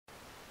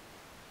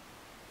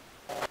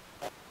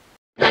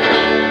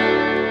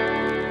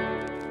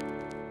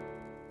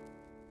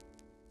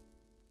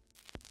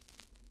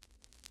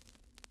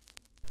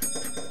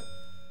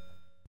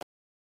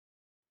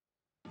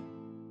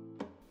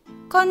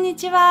こんに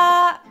ち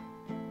は。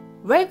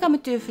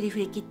Welcome to Free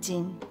Free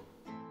Kitchen.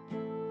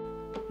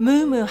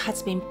 Moo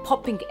has been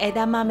popping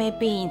edamame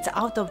beans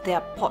out of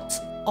their pots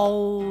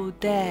all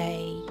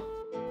day.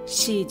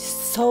 She's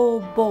so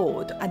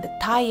bored and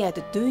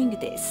tired doing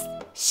this.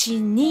 She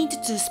needs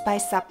to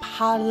spice up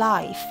her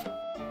life.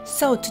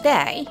 So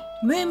today,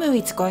 Moo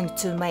is going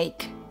to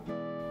make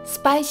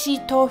spicy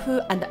tofu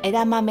and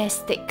edamame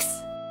sticks.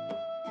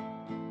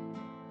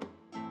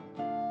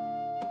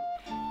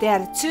 There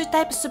are two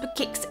types of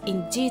kicks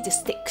in these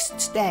sticks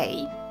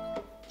today,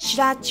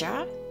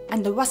 Sriracha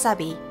and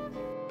Wasabi.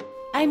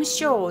 I'm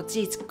sure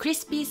these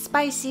crispy,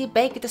 spicy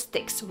baked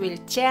sticks will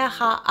cheer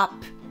her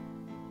up.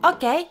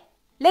 Okay,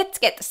 let's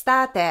get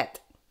started.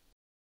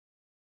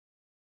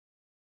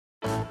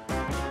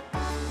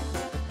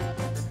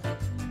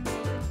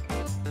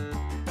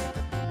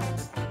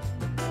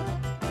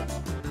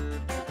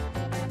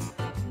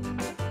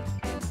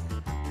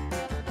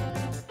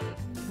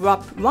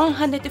 Wrap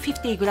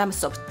 150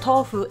 grams of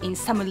tofu in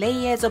some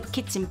layers of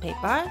kitchen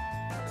paper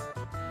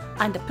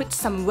and put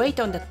some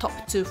weight on the top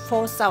to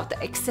force out the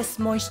excess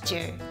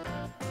moisture.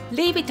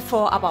 Leave it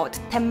for about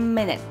 10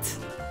 minutes.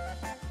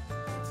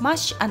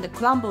 Mash and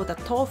crumble the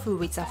tofu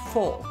with a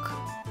fork.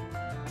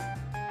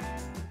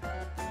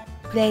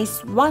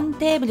 Place 1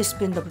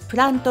 tablespoon of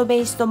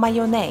plant-based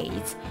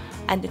mayonnaise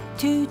and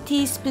 2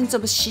 teaspoons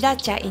of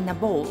sriracha in a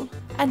bowl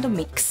and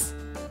mix.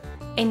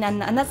 In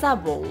another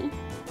bowl,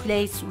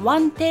 place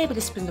 1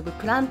 tablespoon of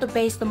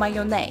plant-based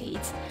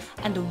mayonnaise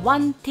and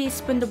 1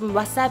 teaspoon of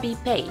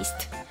wasabi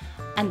paste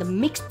and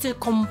mix to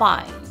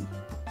combine.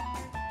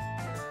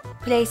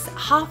 Place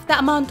half the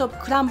amount of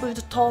crumbled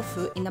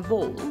tofu in a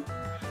bowl.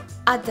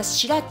 Add the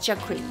sriracha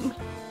cream,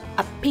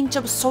 a pinch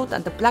of salt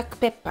and black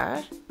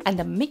pepper,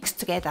 and mix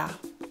together.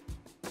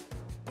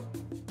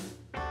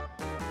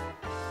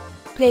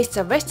 Place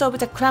the rest of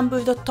the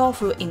crumbled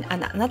tofu in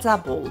another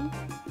bowl.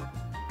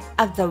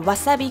 Add the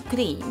wasabi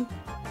cream,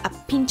 a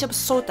pinch of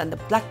salt and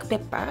black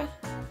pepper,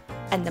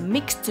 and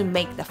mix to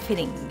make the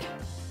filling.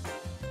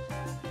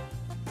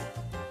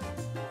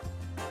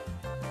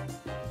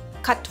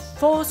 Cut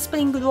 4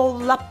 spring roll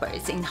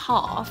wrappers in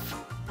half.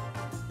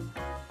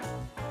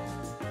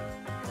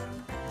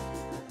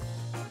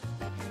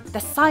 The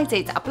size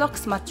is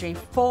approximately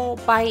 4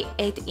 by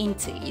 8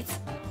 inches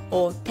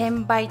or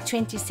 10 by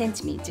 20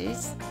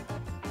 centimeters.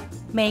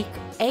 Make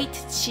 8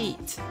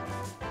 sheets.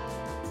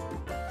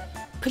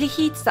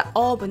 Preheat the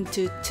oven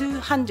to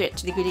 200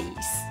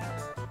 degrees.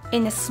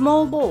 In a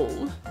small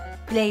bowl,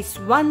 place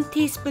 1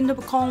 teaspoon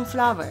of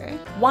cornflour,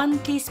 1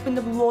 teaspoon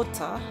of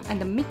water,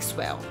 and mix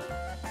well.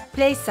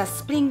 Place a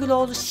spring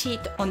roll sheet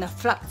on a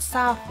flat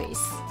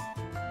surface.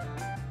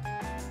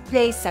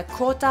 Place a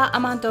quarter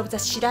amount of the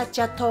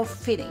sriracha tofu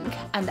filling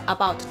and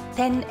about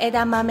 10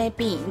 edamame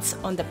beans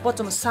on the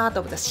bottom third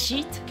of the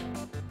sheet.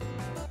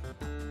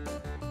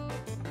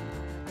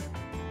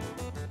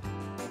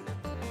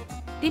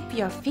 Dip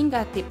your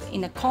fingertip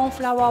in a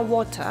cornflour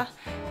water,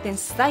 then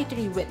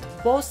slightly wet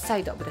both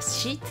sides of the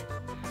sheet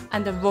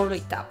and roll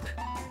it up.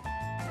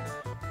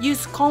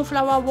 Use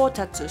cornflour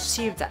water to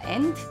seal the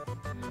end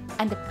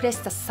and press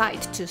the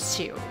side to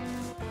seal.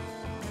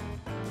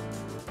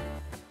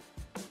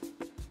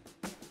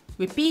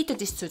 Repeat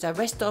this to the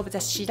rest of the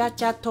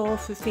sriracha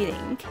tofu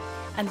filling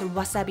and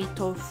wasabi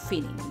tofu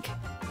filling.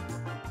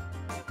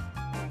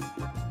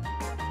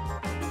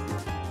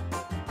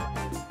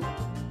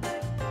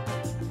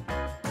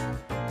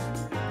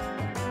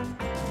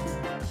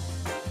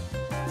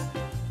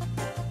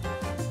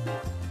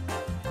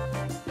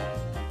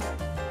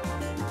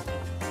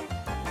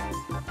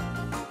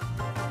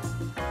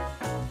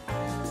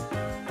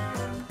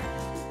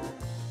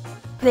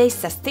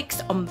 Place the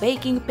sticks on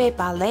baking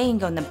paper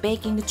laying on a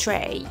baking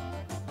tray.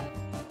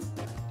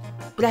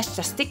 Brush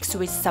the sticks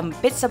with some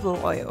vegetable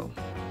oil.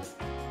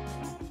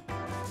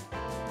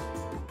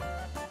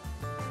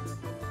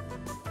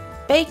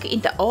 Bake in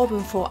the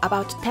oven for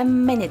about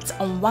 10 minutes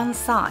on one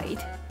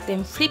side,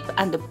 then flip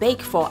and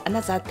bake for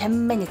another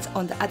 10 minutes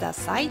on the other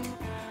side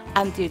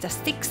until the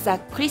sticks are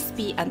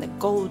crispy and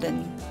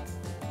golden.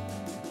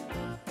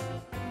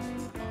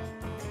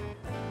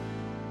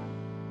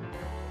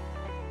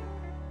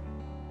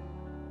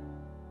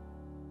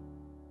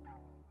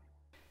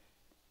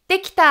 De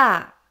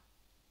kita!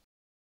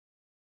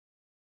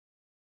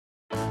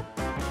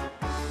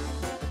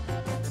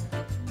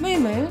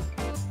 Moo,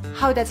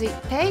 how does it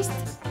taste?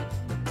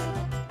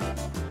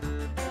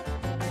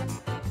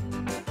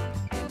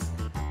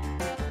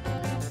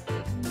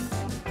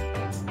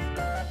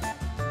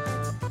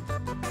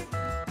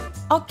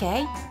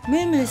 Okay,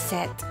 Moo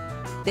said,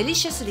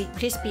 deliciously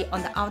crispy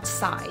on the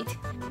outside.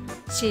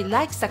 She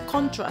likes the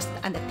contrast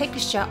and the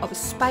texture of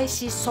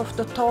spicy soft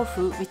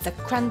tofu with the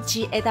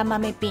crunchy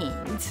edamame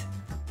beans.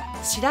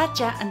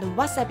 Sriracha and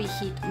wasabi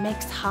heat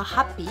makes her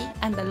happy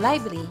and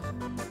lively.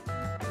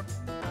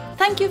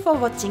 Thank you for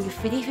watching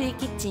Free Free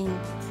Kitchen.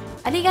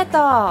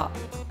 Arigato!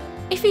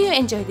 If you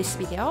enjoyed this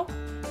video,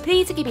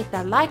 please give it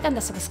a like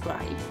and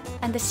subscribe.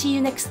 And see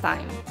you next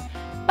time.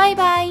 Bye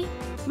bye!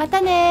 また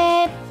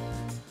ね